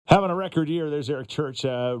Having a record year. There's Eric Church.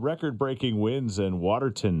 Record-breaking winds in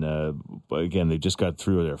Waterton. Again, they just got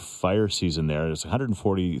through their fire season there. It's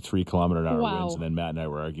 143 kilometer-an-hour winds. And then Matt and I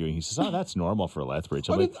were arguing. He says, that's normal for Lethbridge.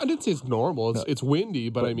 I didn't say it's normal. It's windy,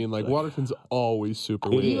 but I mean, Waterton's always super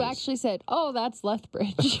windy. You actually said, that's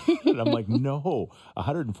Lethbridge. And I'm like, no,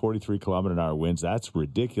 143 kilometer-an-hour winds. That's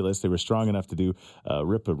ridiculous. They were strong enough to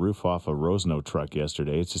rip a roof off a Rosno truck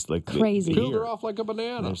yesterday. It's just like crazy. Peeled her off like a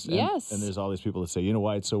banana. Yes. And there's all these people that say, you know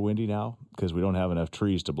why it's so windy now? Because we don't have enough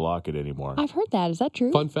trees to block it anymore. I've heard that. Is that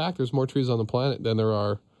true? Fun fact, there's more trees on the planet than there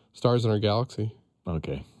are stars in our galaxy.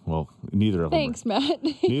 Okay. Well, neither of Thanks, them. Matt.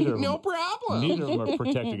 No problem. Neither of them are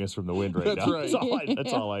protecting us from the wind right That's now. right.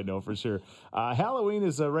 That's all I know for sure. Halloween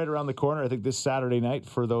is right around the corner. I think this Saturday night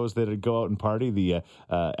for those that go out and party. The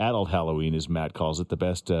adult Halloween, as Matt calls it, the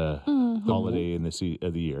best holiday in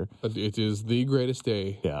of the year. It is the greatest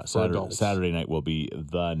day. Yeah, for adults. Saturday night will be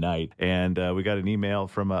the night. And we got an email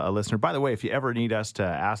from a listener. By the way, if you ever need us to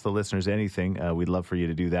ask the listeners anything, we'd love for you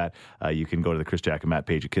to do that. You can go to the Chris Jack and Matt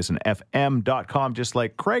page at kissinfm.com, just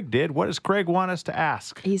like Craig did. What does Craig want us to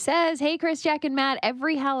ask? He says, hey, Chris, Jack, and Matt,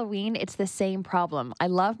 every Halloween, it's the same problem. I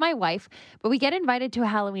love my wife, but we get invited to a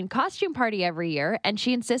Halloween costume party every year, and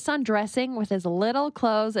she insists on dressing with as little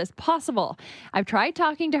clothes as possible. I've tried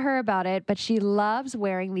talking to her about it, but she loves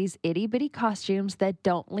wearing these itty-bitty costumes that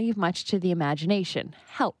don't leave much to the imagination.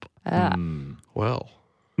 Help. Well,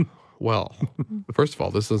 first of all,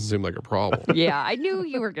 this doesn't seem like a problem. Yeah, I knew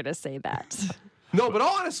you were going to say that. No, but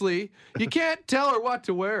honestly, you can't tell her what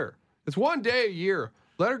to wear. It's one day a year.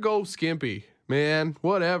 Let her go skimpy, man.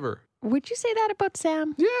 Whatever. Would you say that about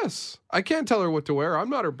Sam? Yes. I can't tell her what to wear. I'm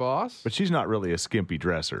not her boss. But she's not really a skimpy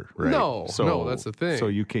dresser, right? No, that's the thing. So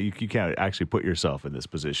you can't actually put yourself in this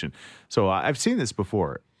position. So I've seen this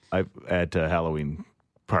before. At Halloween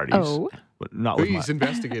parties. Oh. But not with He's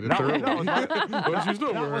investigated thoroughly. But she's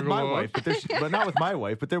not not wearing with a my lot. wife, but not with my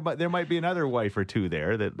wife. But there might be another wife or two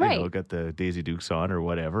there that got the Daisy Dukes on or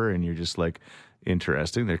whatever, and you're just like,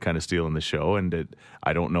 interesting. They're kind of stealing the show, and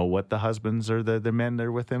I don't know what the husbands or the men that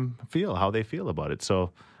are with him how they feel about it.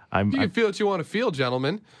 So You can feel what you want to feel,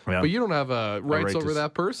 gentlemen, but you don't have rights over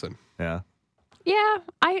that person. Yeah. Yeah,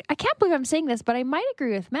 I can't believe I'm saying this, but I might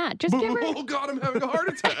agree with Matt. Just give her... Oh, God, I'm having a heart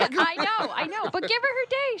attack. I know, but give her her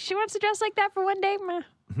day. She wants to dress like that for one day.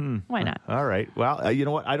 Why not? All right. Well, you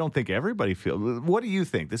know what? I don't think everybody feels. What do you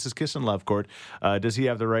think? This is Kiss and Love Court. Does he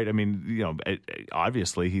have the right? I mean,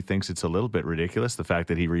 obviously he thinks it's a little bit ridiculous, the fact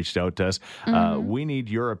that he reached out to us. We need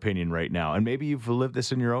your opinion right now. And maybe you've lived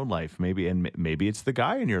this in your own life. Maybe it's the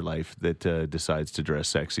guy in your life that decides to dress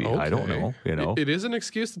sexy. Okay. I don't know. It is an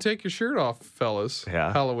excuse to take your shirt off, fellas.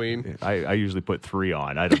 Yeah. Halloween. I usually put 3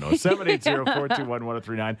 on. I don't know.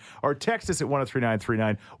 780-421-1039 or text us at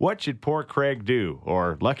 103939. What should poor Craig do?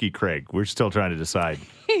 Or Lucky Craig. We're still trying to decide.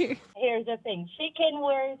 Here's the thing. She can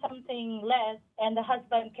wear something less, and the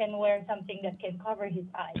husband can wear something that can cover his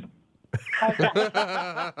eyes. How's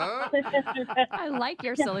that? I like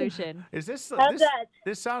your solution. Is this How's that?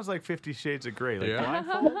 This sounds like 50 Shades of Grey. Like Yeah.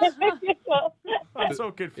 Well, I'm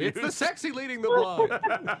so confused. It's the sexy leading the blind.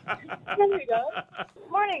 there you go.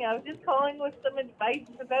 Morning. I was just calling with some advice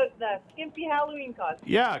about the skimpy Halloween costume.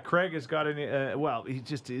 Yeah, Craig has got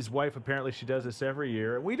his wife, apparently she does this every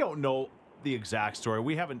year. We don't know the exact story.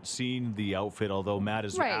 We haven't seen the outfit, although Matt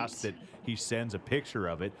has asked that he sends a picture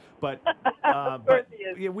of it. But,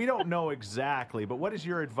 yeah, we don't know exactly. But what is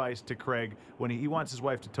your advice to Craig when he wants his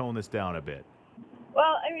wife to tone this down a bit?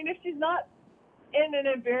 Well, I mean, if she's not in an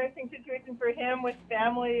embarrassing situation for him with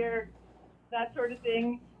family or that sort of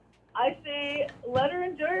thing, I say let her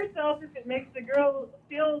enjoy herself if it makes the girl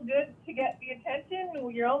feel good to get the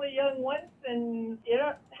attention. You're only young once, and you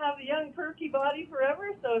don't have a young, perky body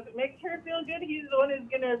forever. So if it makes her feel good, he's the one who's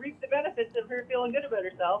going to reap the benefits of her feeling good about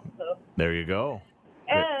herself. So there you go.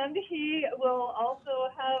 And he will also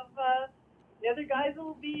have the other guys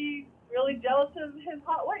will be really jealous of his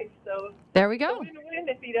hot wife. So there we go. Win-win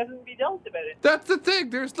if he doesn't be jealous about it. That's the thing.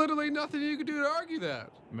 There's literally nothing you can do to argue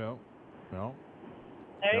that. No.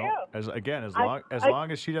 There you go. As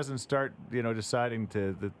long as she doesn't start, deciding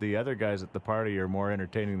that the other guys at the party are more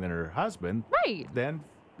entertaining than her husband, right? Then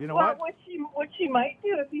what she might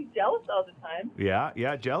do if he's jealous all the time.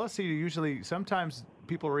 Yeah. Jealousy usually sometimes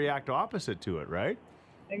people react opposite to it, right?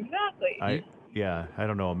 Exactly. I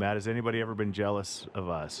don't know, Matt. Has anybody ever been jealous of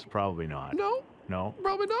us? Probably not. No,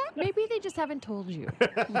 probably not. Maybe they just haven't told you.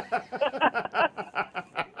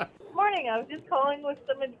 Morning. I was just calling with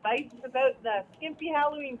some advice about the skimpy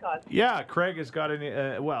Halloween costume. Yeah, Craig has got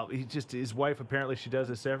his wife, apparently she does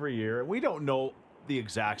this every year. We don't know the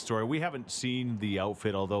exact story. We haven't seen the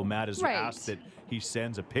outfit, although Matt has asked that he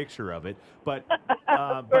sends a picture of it. But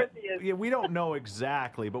yeah, we don't know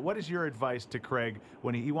exactly, but what is your advice to Craig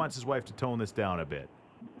when he wants his wife to tone this down a bit?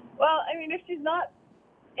 Well, I mean, if she's not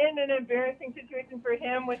in an embarrassing situation for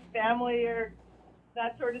him with family or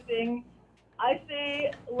that sort of thing, I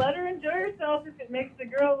say let her enjoy herself if it makes the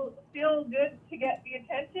girl feel good to get the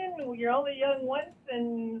attention. You're only young once,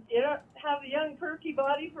 and you don't have a young, perky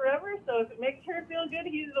body forever. So if it makes her feel good,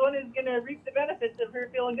 he's the one who's going to reap the benefits of her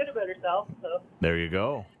feeling good about herself. So There you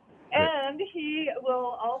go. and he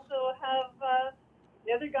will also have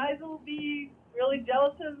the other guys will be really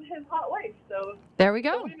jealous of his hot wife. So There we it's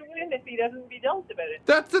a go. win-win if he doesn't be jealous about it.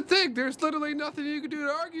 That's the thing. There's literally nothing you can do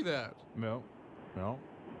to argue that. No.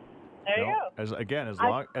 There you go. As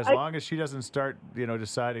I- long as she doesn't start,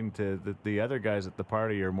 deciding that the other guys at the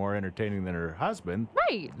party are more entertaining than her husband,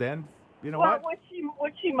 Right. then you know Well, what?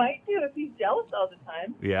 what she might do if he's jealous all the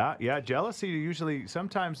time. Yeah. Jealousy usually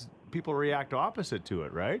sometimes people react opposite to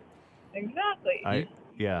it, right? Exactly. I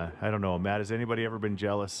don't know, Matt. Has anybody ever been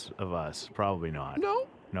jealous of us? Probably not. No,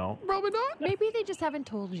 No. probably not. Maybe they just haven't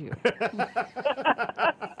told you.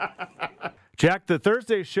 Jack, the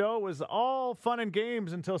Thursday show was all fun and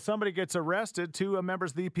games until somebody gets arrested. Two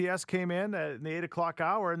members of the EPS came in at the 8 o'clock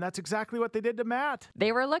hour, and that's exactly what they did to Matt.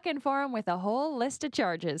 They were looking for him with a whole list of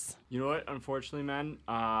charges. You know what? Unfortunately, man,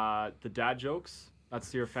 the dad jokes,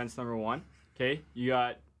 that's your offense number one. Okay? You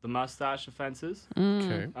got the mustache offenses.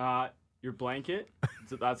 Okay. Your blanket,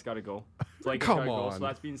 that's got to go. Blanket's Come gotta go, on. so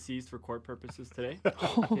that's being seized for court purposes today.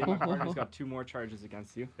 Okay, my partner's got 2 more charges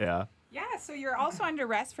against you. Yeah. Yeah, so you're also under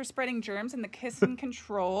arrest for spreading germs in the kiss and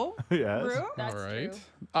control Yes. room. All right. true.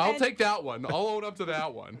 I'll And- take that one. I'll own up to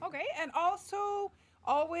that one. Okay, and also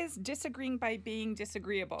always disagreeing by being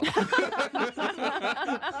disagreeable. I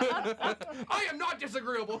am not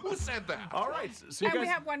disagreeable. Who said that? All right. So you And we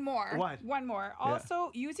guys, have one more. What? One more. Also,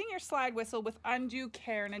 using your slide whistle with undue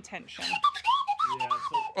care and attention. Yeah,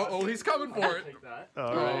 so Uh-oh, he's coming for it. Take that. all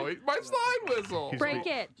Oh, right. my slide whistle. Break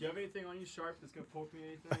it. Do you have anything on you sharp that's going to poke me or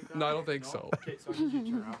anything like that? No, I don't think so. Okay, so I need you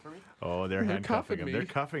to turn around for me. Oh, they're They're handcuffing cuffing him. me. They're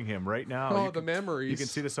cuffing him right now. Oh, You the can- memories. You can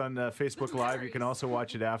see this on Facebook Live. You can also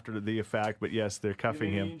watch it after the fact. But yes, they're Do you have cuffing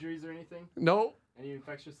any him. injuries or anything? No. Any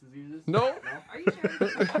infectious diseases? No. Are you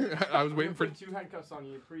sure? I was waiting for. Put 2 handcuffs on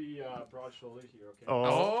you, pretty broad shouldered here, okay?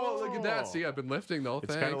 Oh, look at that. See, I've been lifting though.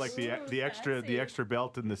 It's Thanks. kind of like the extra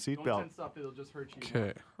belt in the Don't seatbelt. tense up, it'll just hurt you.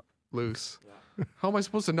 Okay. Loose. How am I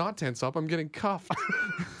supposed to not tense up? I'm getting cuffed.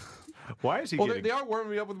 Why is he Well, getting? they are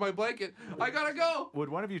warming me up with my blanket. I gotta go. Would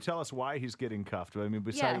one of you tell us why he's getting cuffed? I mean,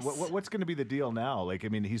 besides, Yes. what's going to be the deal now? Like, I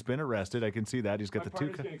mean, he's been arrested. I can see that he's got My the 2.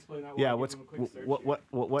 partner's gonna explain that while Yeah. I What's give him a quick search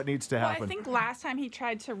what needs to Well, happen? I think last time he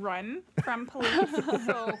tried to run from police.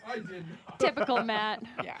 So, I did. Typical Matt.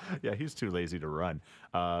 yeah. Yeah, he's too lazy to run.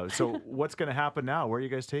 So what's going to happen now? Where are you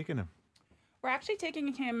guys taking him? We're actually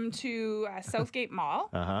taking him to Southgate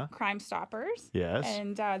Mall, Uh-huh. Crime Stoppers. Yes.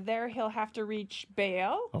 And there he'll have to reach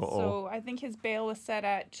bail. Uh-oh. So I think his bail is set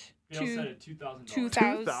at Bill said it, $2,000.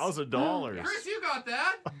 $2,000. Chris, you got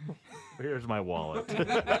that? Here's my wallet.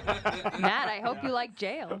 Matt, I hope you like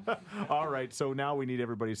jail. All right, so now we need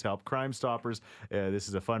everybody's help. Crime Stoppers. This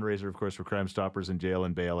is a fundraiser, of course, for Crime Stoppers in jail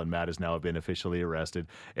and bail, and Matt has now been officially arrested.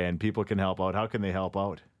 And people can help out. How can they help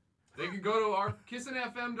out? They can go to our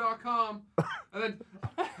kissinfm.com and then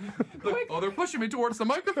look, oh, they're pushing me towards the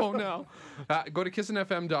microphone now. Go to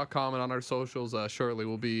kissinfm.com and on our socials shortly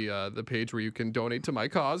will be the page where you can donate to my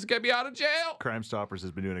cause. Get me out of jail. Crime Stoppers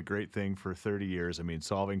has been doing a great thing for 30 years. I mean,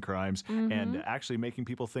 solving crimes and actually making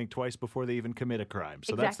people think twice before they even commit a crime.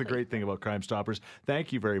 So that's the Exactly. great thing about Crime Stoppers.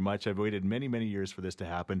 Thank you very much. I've waited many, many years for this to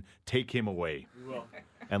happen. Take him away. We will.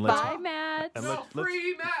 And let's Bye, Matt. and No, let's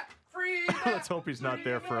free Matt. Free Matt. let's hope he's not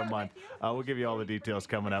there for a month. We'll give you all the details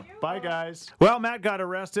coming up. Bye, guys. Well, Matt got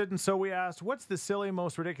arrested, and so we asked, what's the silly,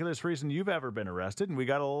 most ridiculous reason you've ever been arrested? And we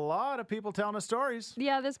got a lot of people telling us stories.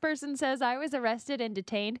 Yeah, this person says I was arrested and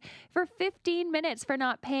detained for 15 minutes for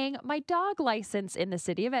not paying my dog license in the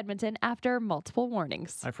city of Edmonton after multiple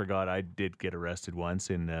warnings. I forgot I did get arrested once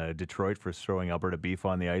in Detroit for throwing Alberta beef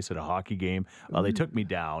on the ice at a hockey game. They took me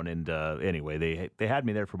down, and anyway, they had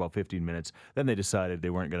me there for about 15 minutes. Then they decided they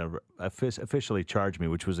weren't going to officially charge me,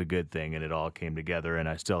 which was a good thing, and it all came together, and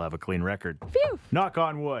I still have a clean record. Phew. Knock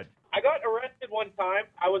on wood. I got arrested one time.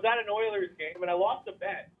 I was at an Oilers game and I lost a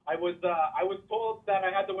bet. I was told that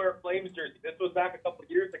I had to wear a Flames jersey. This was back a couple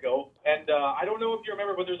of years ago, and I don't know if you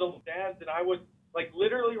remember, but there's a stands, and I was like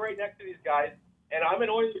literally right next to these guys. And I'm an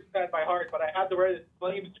Oilers fan by heart, but I had to wear this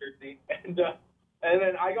Flames jersey, and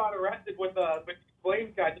then I got arrested with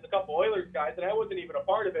Flames guys and a couple Oilers guys, and I wasn't even a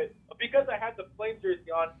part of it. But because I had the Flames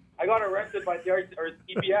jersey on, I got arrested by the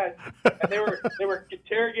EPS, and they were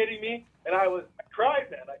interrogating me, and I cried,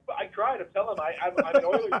 man. I cried. I'm telling him I'm an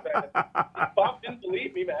Oilers fan. Bob didn't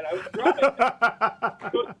believe me, man. I was crying.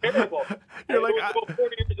 It was terrible. You're like, it was about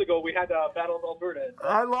 40 years ago. We had Battle of Alberta.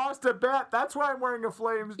 I lost a bet. That's why I'm wearing a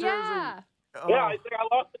Flames jersey. Yeah. Yeah, I think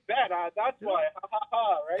I lost the bet. That's why. Ha ha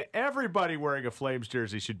ha, right? Everybody wearing a Flames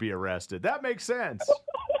jersey should be arrested. That makes sense.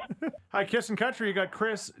 Hi, Kissin' Country. You got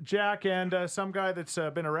Chris, Jack, and some guy that's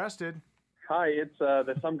been arrested. Hi, it's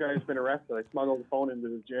the some guy who's been arrested. I smuggled the phone into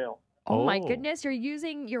the jail. Oh my Oh. goodness, you're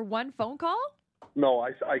using your one phone call? No,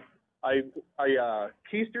 I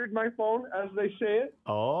keistered my phone, as they say it.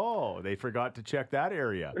 Oh, they forgot to check that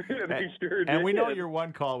area. They sure And we know did. your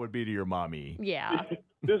one call would be to your mommy. Yeah.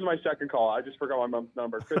 This is my second call. I just forgot my mom's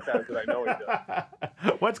number. Chris has it. I know he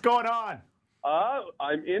does. What's going on?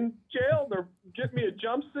 I'm in jail. They're getting me a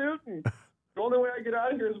jumpsuit, and the only way I get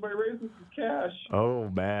out of here is by raising some cash. Oh,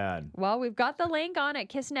 man. Well, we've got the link on at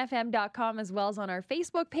kissinfm.com as well as on our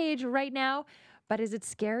Facebook page right now. But is it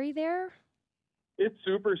scary there? It's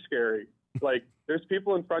super scary. Like, there's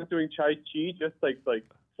people in front doing chai chi, just like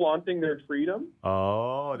flaunting their freedom.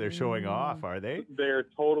 Oh, they're showing off, are they? They're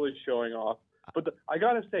totally showing off. But I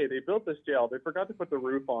gotta say, they built this jail. They forgot to put the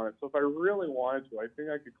roof on it. So if I really wanted to, I think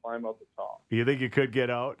I could climb out the top. You think you could get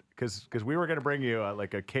out? Because we were going to bring you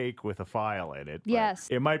like a cake with a file in it. but Yes.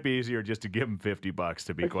 It might be easier just to give them $50,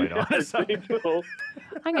 to be quite Yeah, honest. I think so.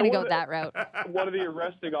 I'm going to go wanna- that route. One of the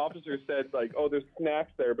arresting officers said, like, "Oh, there's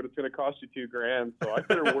snacks there, but it's going to cost you $2,000, so I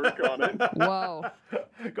better work on it." Whoa.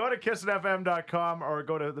 Go to kissinfm.com or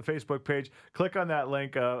go to the Facebook page. Click on that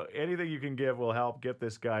link. Anything you can give will help get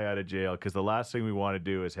this guy out of jail, because the last thing we want to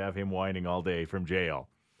do is have him whining all day from jail.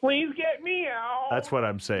 Please get me out. That's what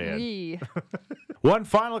I'm saying. Yee. One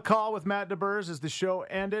final call with Matt DeBurs as the show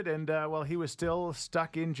ended, and, well, he was still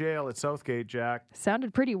stuck in jail at Southgate, Jack.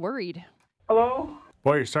 Sounded pretty worried. Hello?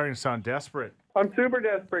 Boy, you're starting to sound desperate. I'm super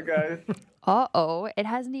desperate, guys. Uh-oh. It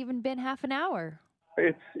hasn't even been half an hour.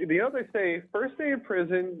 It's they say first day in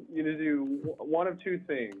prison, you need to do one of two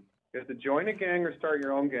things. You have to join a gang or start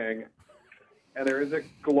your own gang. And there is a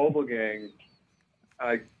global gang.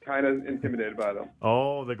 I kind of intimidated by them.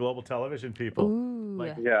 Oh, the global television people. Ooh.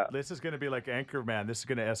 Like, Yeah. this is going to be like Anchorman. This is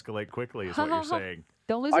going to escalate quickly, is what you're saying.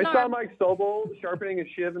 Don't lose I an saw arm. Mike Sobel sharpening a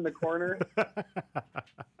shiv in the corner.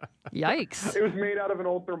 Yikes. It was made out of an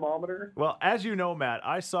old thermometer. Well, as you know, Matt,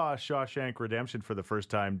 I saw Shawshank Redemption for the first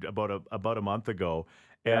time about a month ago,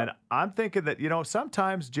 and I'm thinking that,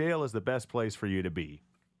 sometimes jail is the best place for you to be.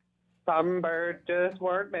 Some birds just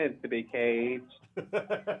weren't meant to be caged.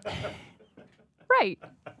 Right.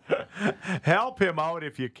 Help him out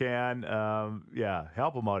if you can.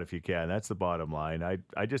 Help him out if you can. That's the bottom line.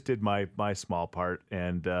 I just did my small part,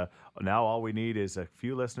 and now all we need is a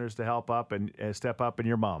few listeners to help up and step up, and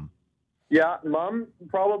your mom. Yeah, Mom,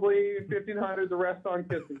 probably 1,500, the rest on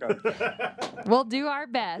Kissin' Country. We'll do our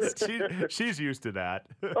best. She's used to that.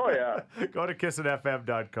 Oh, yeah. Go to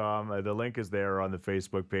kissinfm.com. The link is there on the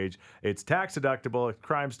Facebook page. It's tax deductible.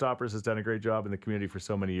 Crime Stoppers has done a great job in the community for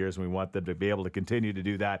so many years, and we want them to be able to continue to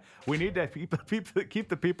do that. We need to keep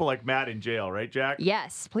the people like Matt in jail, right, Jack?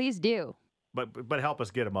 Yes, please do. But help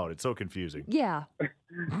us get them out. It's so confusing. Yeah.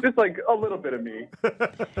 Just like a little bit of me.